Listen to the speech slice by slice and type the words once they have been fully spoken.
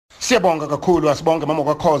Siyabonga kakhulu asibonge mama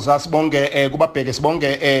kwaKhoza sibonge kubabheke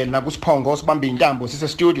sibonge nakuSiphongo sibambe intambo sise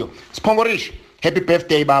studio. Siphongo Rish, happy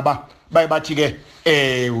birthday baba. Bayibathi ke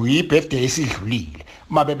uyi birthday esidlulile.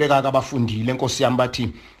 Mabebeka abafundile Nkosi yami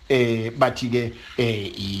bathi ke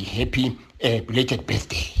I happy belated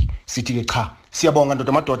birthday. Sithi ke cha siyabonga ndoda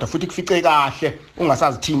amadoda futhi kufice kahle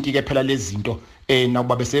ungasazithinti ke phela lezi zinto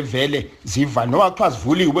nakuba besevele ziva noma kuthiwa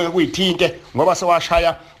zivuliwe kuyithinte ngoba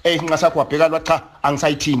sewashaya inqa sakho wabheka lwa cha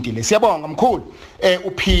angisayithinti le siyabonga mkhulu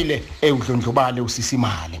uphile udlondlobale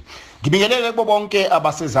usisimale ngibingelele kubo bonke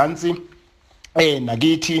abasezantsi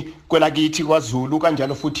nakithi kwelakithi kwaZulu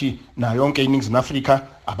kanjalo futhi na yonke iNingizimu Afrika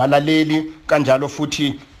abalaleli kanjalo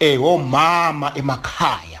futhi omama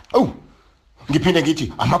emakhaya ngiphinde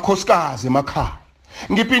ngithi amakhosikazi emakhaya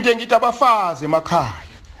ngiphinde ngithi abafazi emakhaya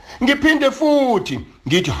ngiphinde futhi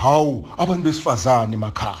ngithi hawu abantu besifazane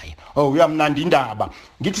emakhaya uyamnandi indaba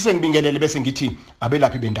ngithi sengibingelele bese ngithi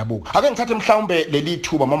abelaphi bendabuko ake ngithathe mhlawumbe leli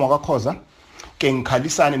thuba mama kwaKhoza ke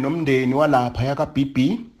ngikhalisane nomndeni walapha yaka BB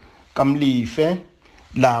kaMlife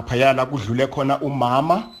lapha yala kudlule khona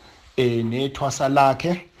umama nethwasa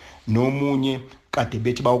lakhe nomunye kade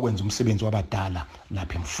bethi bawukwenza umsebenzi wabadala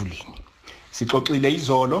lapha emfuleni sixoxile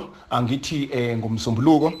izolo angithi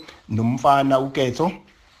ngomsombuluko nomfana uKetho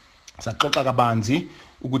saxoxa kabanzi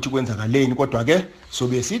ukuthi kwenzakaleni kodwa ke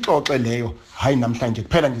sobe sixoxe leyo hayi namhlanje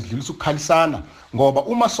kuphela ngizidlulisa ukukhalisana ngoba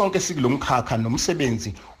uma sonke sikulomkhakha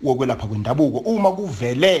nomsebenzi wokwelapha kwendabuko uma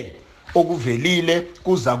kuvele okuvelile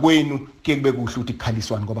kuza kwenu ke kube kuhle ukuthi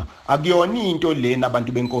kukhaliswane ngoba akuyona into lena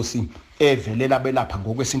abantu benkosi evelela belapha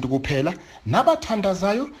ngokwesintu kuphela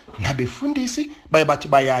nabathandazayo nabefundisi bathi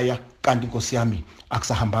bayaya kanti inkosi yami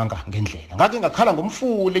akusahambanga ngendlela ngake ngakhala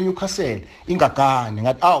ngomfule eNewcastle ingagane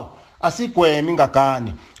ngathi asigweme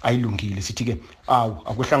ingagane ayilungile sithi ke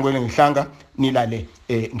akuhlangwene ngihlanga nilale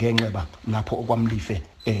ngenxeba lapho okwamlife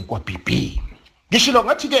kwaBB ngishilo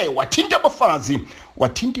ngathi ke wathinta abafazi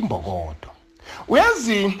wathinta imbokodo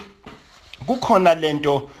uyazi kukhona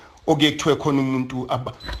lento okuyekuthiwe khona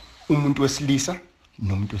umuntu wesilisa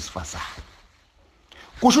nomuntu wesifazane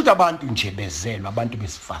kusho ukuthi abantu nje bezelwa abantu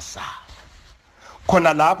besifazane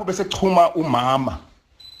khona lapho bese chuma umama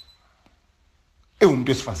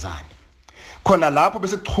umuntu wesifazane khona lapho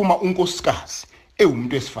bese chuma unkosikazi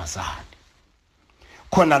umuntu wesifazane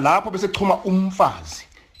khona lapho bese chuma umfazi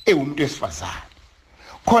umuntu wesifazane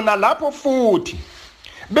khona lapho futhi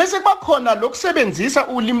bese bakhona lokusebenzisa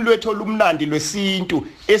ulimi lwethu olumnandi lwesintu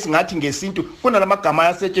esingathi ngesintu kunalamagama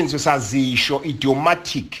ayasetshenziswa sazisho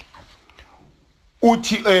idiomatic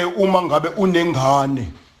uthi uma ngabe unengane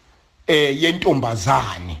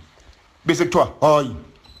yentombazane bese kuthiwa hayi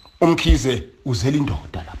Umkhize uzela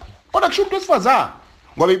indoda lapha kodwa kusho umuntu wesifazane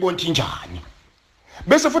ngoba ibonthi njani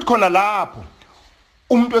bese futhi khona lapho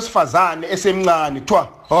umuntu wesifazane esemncane kuthiwa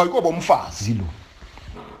hayi kuba umfazi lo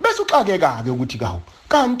bese uxakeka ke ukuthi kawu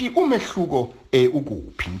kanti umehluko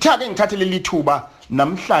ukuphi ngithathe ngithathele lithuba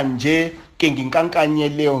namhlanje ke nginkankanye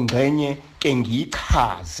leyo ngcenye ke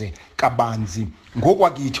ngichaze kabanzi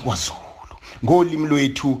ngokwakithi kwaZulu ngolimi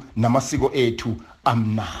lwethu namasiko ethu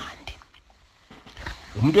amnandi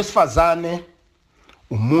umuntu wesifazane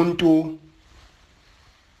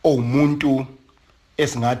umuntu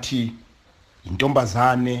esingathi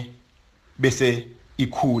intombazane bese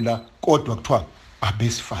ikhula kodwa kuthiwa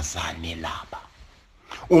abesifazane laba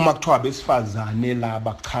uma kuthiwa abesifazane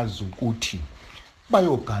laba chaza ukuthi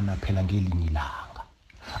bayogana phela ngelinye ilanga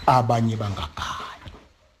abanye bangagani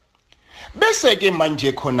bese ke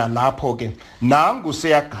manje khona lapho ke nangu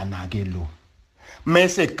seyagana ke lo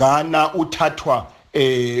mase gana uthathwa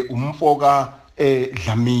umfoka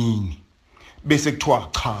Dlamini bese kuthiwa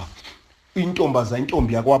cha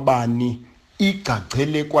intombi yakwabani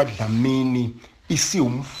igagcele kwaDlamini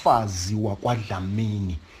isiwumfazi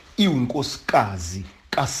wakwaDlamini iunkosikazi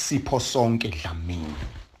kaSipho sonke Dlamini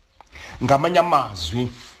ngamanye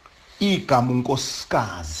amazwi igama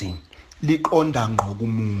unkosikazi liqonda ngqo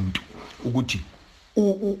kumuntu ukuthi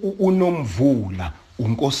uNomvula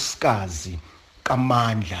unkosikazi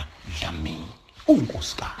kaMandla Dlamini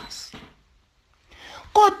unkosikazi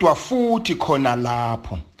kodwa futhi khona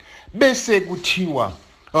lapho bese kuthiwa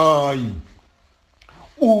hayi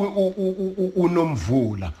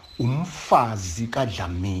uNomvula umfazi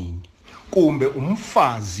kaDlamini kumbe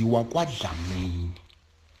umfazi wakwaDlamini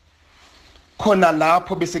khona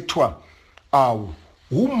lapho bese kuthiwa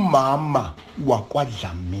umama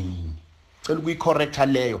wakwaDlamini cela ukuyicorrecta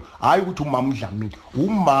leyo hayi ukuthi umama uDlamini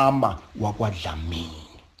umama wakwaDlamini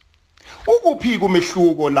ukuphi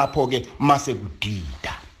umehluko lapho ke mase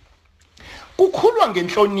kudida kukhulwa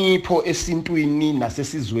ngenhlonipho esintwini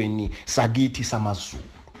nasesizweni sakithi samaZulu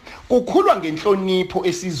kukhulwa ngenhlonipho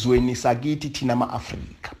esizweni sakithi thina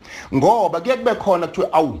ama-Afrika ngoba kuye kube khona kuthiwe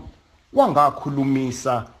awu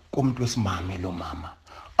wangakhulumisa komuntu wesimame lo mama,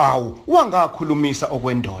 awu wangakhulumisa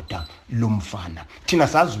okwendoda lo mfana, thina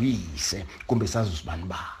sazuyise kumbe sazusibani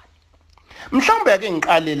bani. Mhlawumbe ake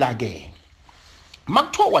ngiqalela ke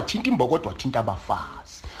makuthiwa wathinta imbokodo wathinta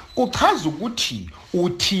abafazi, kuchaza ukuthi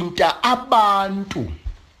uthinta abantu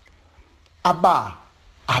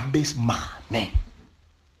abesimame.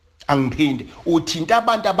 Angiphinde, uthinta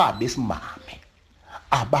abantu abesimame,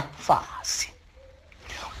 abafazi.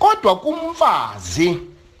 Kodwa kumfazi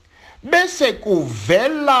bese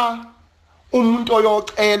kuvela umuntu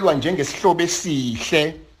oyocelwa njengesihlobo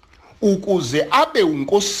esihle ukuze abe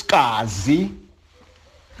unkosikazi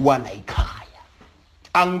wala ekhaya.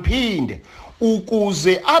 Angiphinde,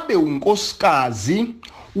 ukuze abe unkosikazi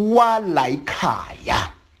wala ekhaya.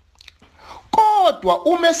 Kodwa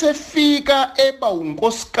uma sefika eba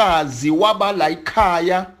unkosikazi wabala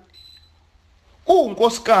ekhaya,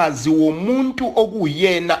 unkosikazi womuntu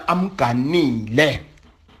okuyena amganile.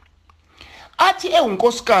 Athi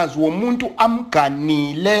unkosikazi womuntu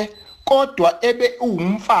amganile kodwa ebe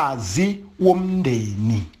umfazi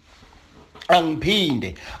womndeni.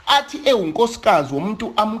 Angiphinde, athi unkosikazi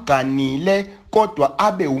womuntu amganile kodwa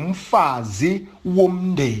abe umfazi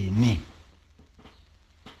womndeni.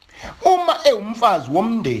 Uma umfazi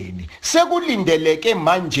womndeni sekulindeleke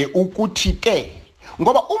manje ukuthi ke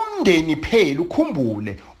ngoba umndeni phela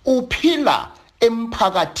ukhumbule uphila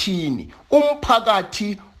emphakathini,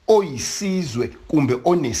 umphakathi oyisizwe kumbe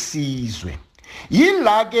onesizwe.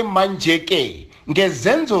 Yila ke manje ke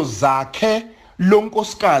ngezenzo zakhe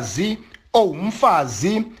lonkosikazi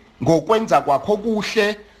umfazi ngokwenza kwakho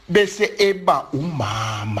kuhle bese eba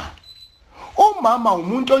umama. Umama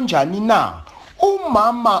umuntu onjani na?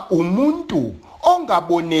 Umama umuntu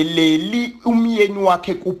ongaboneleli umyeni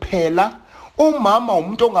wakhe kuphela. Umama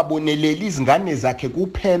umuntu ongaboneleli izingane zakhe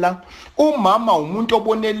kuphela. Umama umuntu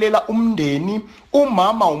obonelela umndeni.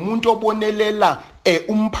 Umama umuntu obonelela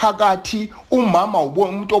umphakathi. Umama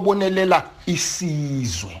umuntu obonelela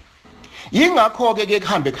isizwe. Yingakho ke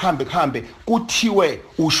kuhambe kuthiwe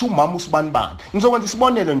usho umama usibanibani. Ngizokwenza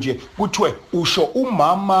isibonelo nje, kuthiwe usho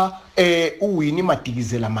umama uWinnie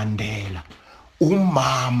Madikizela Mandela.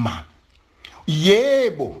 Umama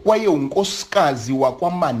yebo waye unkosikazi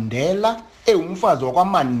wakwaMandela, umfazi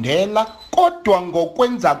wakwaMandela, kodwa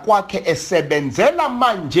ngokwenza kwakhe esebenzela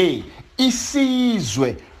manje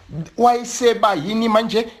isizwe. Wayeseba yini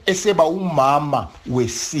manje? Eseba umama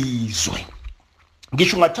wesizwe.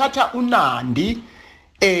 Ngisho ngathatha uNandi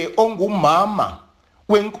ongumama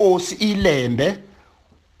wenkosi iLembe,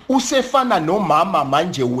 usefana nomama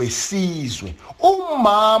manje wesizwe.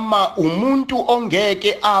 Umama umuntu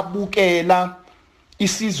ongeke abukela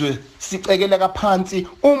isizwe sicekela phansi.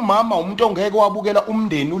 Umama umuntu ongeke wabukela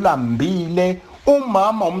umndeni ulambile.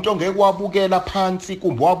 Umama umuntu ongeke wabukela phansi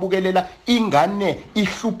kumbe wabukelela ingane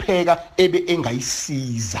ihlupheka ebe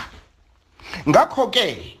engayisiza. Ngakho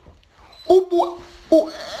ke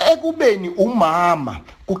ekubeni umama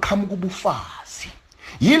kuqhamuka ubufazi.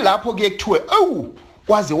 Yilapho ke kuthiwe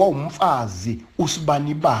waze wawumfazi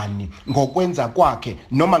usibanibani ngokwenza kwakhe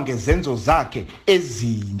noma ngezenzo zakhe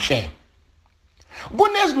ezinhle.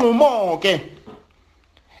 Kunezinqumo ke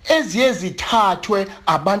eziye zithathwe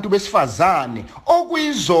abantu besifazane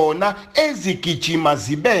okuyizona ezigijima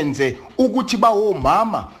zibenze ukuthi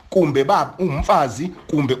bawomama kumbe umfazi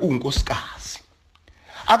kumbe unkosikazi.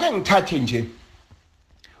 Ake ngithathe nje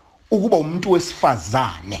ukuba umuntu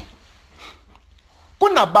wesifazane.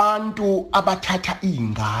 Kunabantu abathatha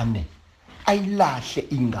ingane ayilahle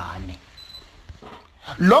ingane.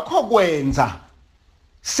 Lokho kwenza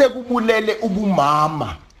sekubulele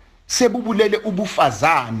ubumama, sebubulele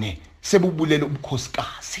ubufazane, sebubulele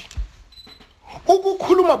ubukhosikazi.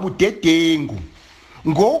 Ukukhuluma budedengu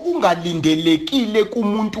ngokungalindelekile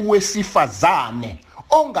kumuntu wesifazane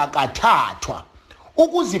ongakathathwa,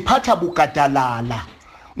 ukuziphatha bugadalala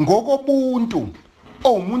ngokobuntu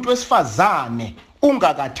umuntu wesifazane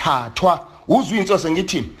ungakathathwa. Uzwe inhloso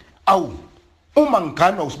ngithi awu uma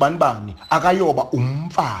ngiganwa usibanibani akayoba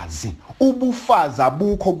umfazi, ubufaza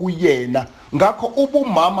bukho kuyena, ngakho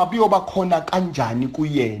ubumama buyoba khona kanjani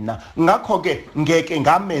kuyena, ngakho ke ngeke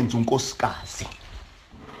ngamenza unkosikazi.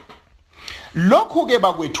 Lokhu ke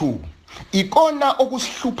bakwethu ikona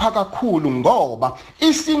okusihlupha kakhulu ngoba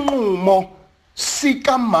isinqumo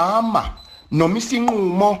sikamama noma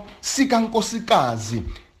isinqumo sikankosikazi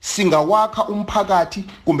singawakha umphakathi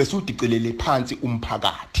kumbe siwudicelele phansi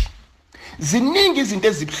umphakathi. ziningi izinto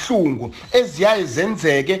ezibhlungu eziyaye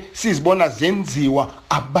zenzeke sizibona zenziwa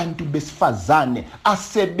abantu besifazane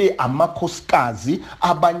asebe amakhosikazi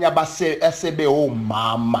abanye asebe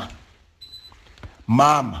omama.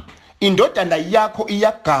 Mama, indodana yakho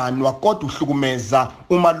iyaganwa kodwa uhlukumeza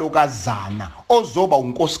umalokazana ozoba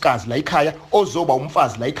unkosikazi la ekhaya, ozoba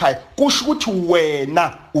umfazi la ekhaya. Kusho ukuthi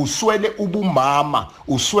wena uswele ubumama,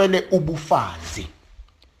 uswele ubufazi.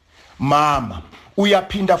 Mama,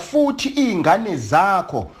 uyaphinda futhi izingane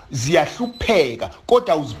zakho ziyahlupheka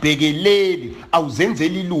kodwa uzibhekeleli,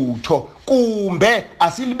 awuzenzeli lutho. Kumbe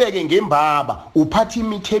asilibeke ngembaba uphatha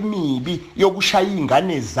imithe emibi yokushaya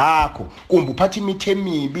izingane zakho, kumbe uphatha imithe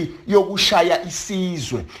emibi yokushaya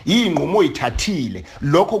isizwe. Yinqumo oyithathile.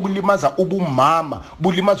 Lokho kulimaza ubumama,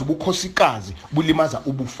 bulimaza ubukhosikazi, bulimaza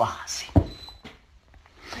ubufazi.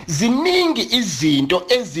 Ziningi izinto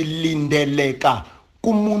ezilindeleka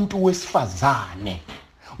kumuntu wesifazane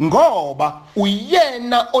ngoba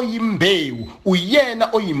uyena oyimbewu, uyena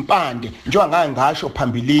oyimpande, njengoba ngasho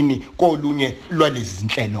phambilini kolunye lwalezi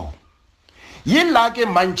zinhlelo. Yila ke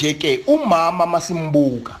manje ke umama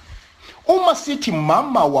masimbuka, uma sithi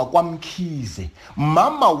mama wakwaMkhize,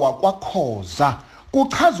 mama wakwaKhoza,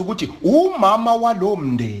 kuchaza ukuthi umama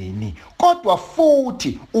walomndeni, kodwa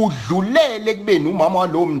futhi udlulele kubeni umama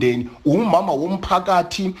walomndeni, umama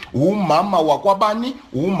womphakathi, umama wakwabani,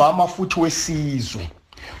 umama futhi wesizwe.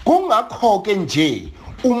 Kungakho ke nje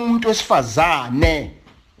umuntu wesifazane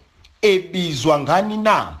ebizwa ngani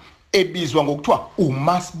na? Ebizwa ngokuthiwa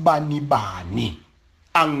uMasibanibani.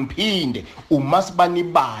 Angiphinde,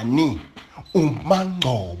 uMasibanibani,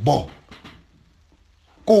 uMangcobo,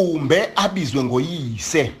 kumbe abizwe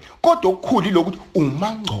ngoyise, kodwa okukhulu lokuthi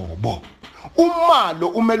uMangcobo. Umalo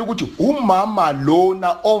umele ukuthi umama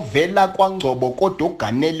lona ovela kwaNgcobo kodwa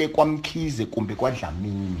oganele kwaMkhize kumbe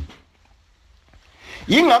kwaDlamini.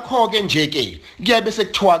 Yingakho ke nje ke kuyabe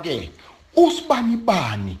sekuthiwa ke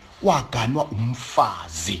uSibanibani waganwa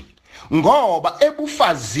umfazi, ngoba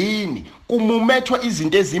ebufazini kumumethwa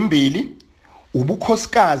izinto ezimbili,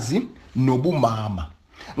 ubukhosikazi nobumama.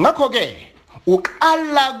 Ngakho ke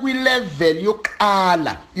uqala kwilevel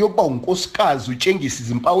yokuqala yokuba unkosikazi, utshengisa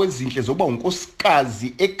izimpawu ezinhle zokuba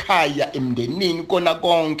unkosikazi ekhaya emndenini kona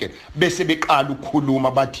konke, bese beqala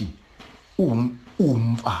ukukhuluma bathi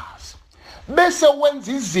umfazi. Bese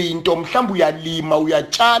wenza izinto, mhlawumbe uyalima,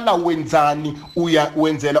 uyatshala, wenzani,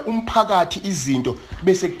 wenzela umphakathi izinto,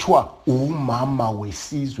 bese kuthiwa umama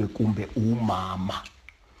wesizwe kumbe umama.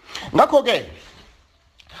 Ngakho ke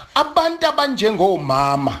abantu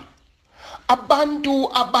abanjengomama, abantu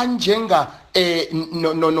abanjenga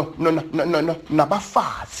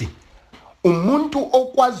nabafazi, umuntu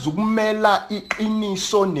okwazi ukumela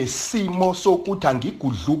iqiniso nesimo sokuthi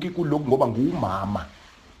angigudluki kuloko ngoba ngumama.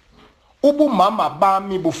 Ubumama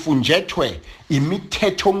bami bufunjethwe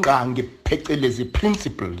imithetho nqangi phecelezi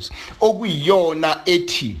principles, okuyiyona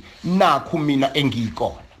ethi nakhu mina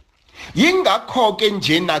engiyikona. Yingakho ke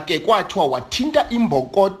njena ke kwathiwa wathinta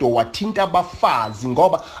imbokodo, wathinta abafazi,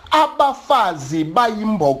 ngoba abafazi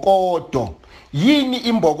bayimbokodo. Yini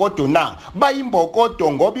imbokodo na?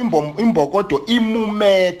 Bayimbokodo ngoba imbokodo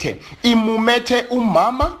imumethe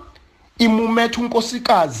umama, imumethe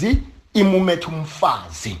unkosikazi, imumethe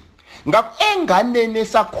umfazi. Ngakho enganeni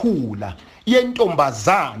esakhula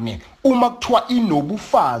yentombazane, uma kuthiwa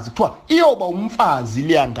inobufazi, kuthiwa iyoba umfazi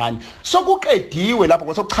leya ngane, sokuqediwe lapho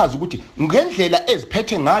kwasokuchaza ukuthi ngendlela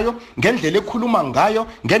eziphethe ngayo, ngendlela ekhuluma ngayo,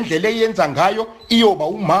 ngendlela eyenza ngayo, iyoba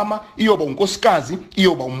umama, iyoba unkosikazi,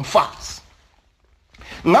 iyoba umfazi.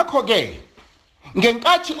 Ngakho ke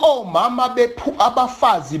ngenkathi omama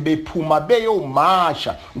abafazi bephuma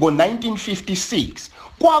beyomasha ngo-1956,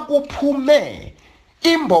 kwakuphume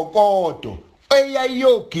imbokodo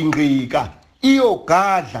eyayiyogingqika,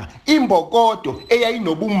 iyogadla, imbokodo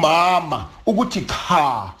eyayinobumama, ukuthi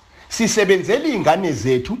cha, sisebenzele izingane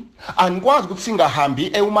zethu, anikwazi ukuthi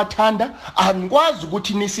singahambi eUmathanda, anikwazi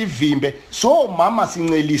ukuthi nisivimbe, so mama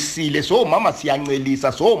sincelisile, so mama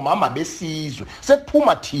siyancelisa, so mama besizwe,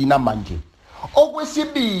 sekuphuma thina manje.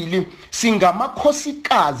 Okwesibili,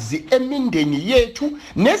 singamakhosikazi emindeni yethu,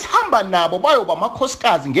 nesihamba nabo bayoba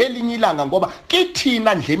amakhosikazi ngelinye ilanga, ngoba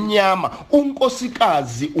kithina ndle emnyama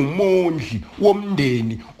unkosikazi umondli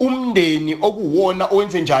womndeni, umndeni okuwona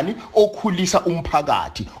owenze njani, okhulisa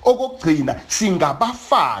umphakathi. Okugcina,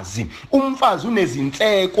 singabafazi, umfazi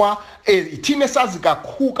unezinsekwa, ithina sazi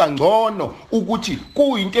kakhuka ngcono ukuthi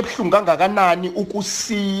kuyinto ebhlungu kangakanani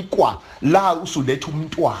ukusikwa la usuletha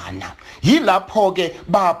umntwana. Yilapho ke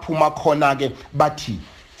baphuma khona ke bathi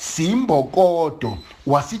simbokodo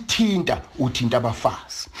wasithinta uthinta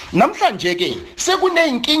abafazi. Namhlanje ke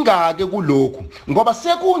sekuneyinkinga ke kulokhu ngoba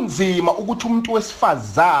sekunzima ukuthi umuntu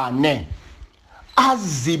wesifazane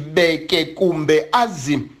azibeke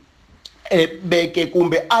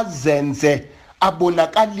kumbe azenze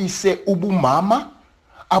abonakalise ubumama,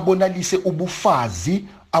 abonalise ubufazi,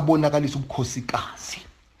 abonakalise ubukhosikazi.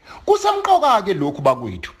 Kusemqoka ke lokhu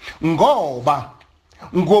bakwethu ngoba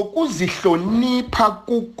ngokuzihlonipha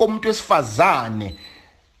komuntu wesifazane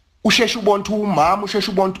usheshe ubona ukuthi umama,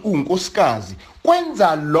 usheshe ubona ukuthi unkosikazi,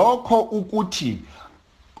 kwenza lokho ukuthi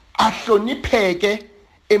ahlonipheke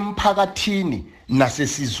emphakathini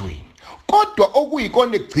nasesizweni. Kodwa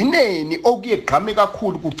okuyikona egcineni okuyegqame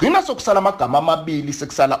kakhulu kugcina sokusala amagama amabili,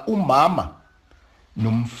 sekusala umama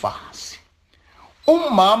nomfazi.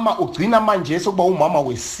 Umama ugcina manje sokuba umama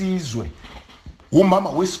wesizwe, umama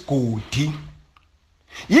wesigodi.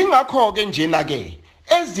 Yingakho ke njena ke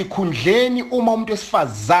ezikhundleni uma umuntu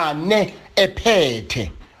wesifazane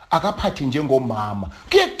ephethe akaphathi njengomama,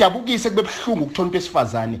 kuyedabukise kube buhlungu ukuthola umuntu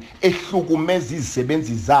wesifazane ehlukumeza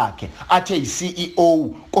izisebenzi zakhe athe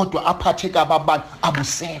yiCEO kodwa aphathe kababantu.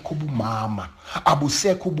 Abusekho ubumama,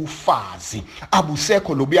 abusekho ubufazi,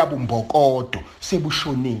 abusekho lobuyabumbokodo,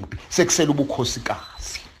 sebushonephi, sekusela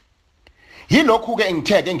ubukhosikazi. Yilokhu ke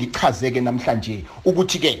engitheke ngichazeke namhlanje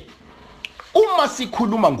ukuthi ke uma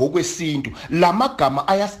sikhuluma ngokwesintu lamagama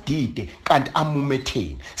ayasidide kanti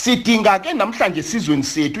amumetheni. Sidinga ke namhlanje sizweni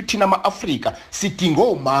sethu thina ama-Afrika sidinga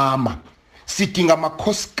omama, sidinga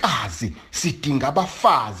amakhosikazi, sidinga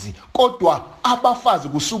abafazi, kodwa abafazi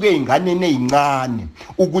kusuke einganeni ezincane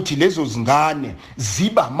ukuthi lezo zingane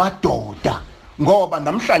ziba amadoda, ngoba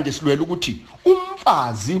namhlanje silwela ukuthi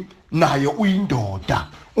umfazi naye uyindoda.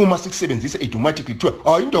 Uma sikusebenzisa automatically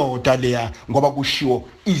kuthiwa ayindoda leya ngoba kushiwo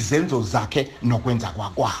izenzo zakhe nokwenza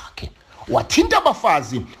kwakhe. Wathinta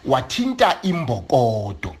abafazi, wathinta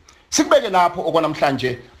imbokodo. Sikubeke lapho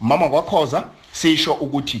okwanamhlanje mama wakhoza sisho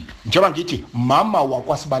ukuthi njengoba ngithi mama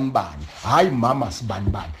wakwasibanibani hayi mama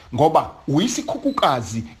sibanibani, ngoba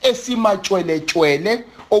uyisikhukukazi esimatshwele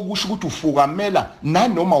okusho ukuthi ufukamela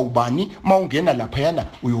nanoma ubani mawungena lapha yana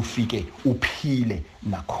uyofike uphile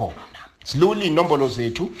nakhona. Siluli inombolo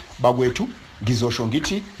zethu bakwethu ngizosho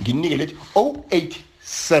ngithi nginike lethi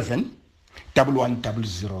 087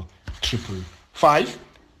 1100 555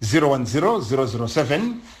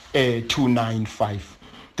 010007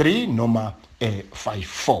 2953 noma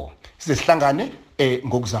 54. Sizehlangane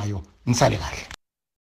ngokuzayo, nisale kahle.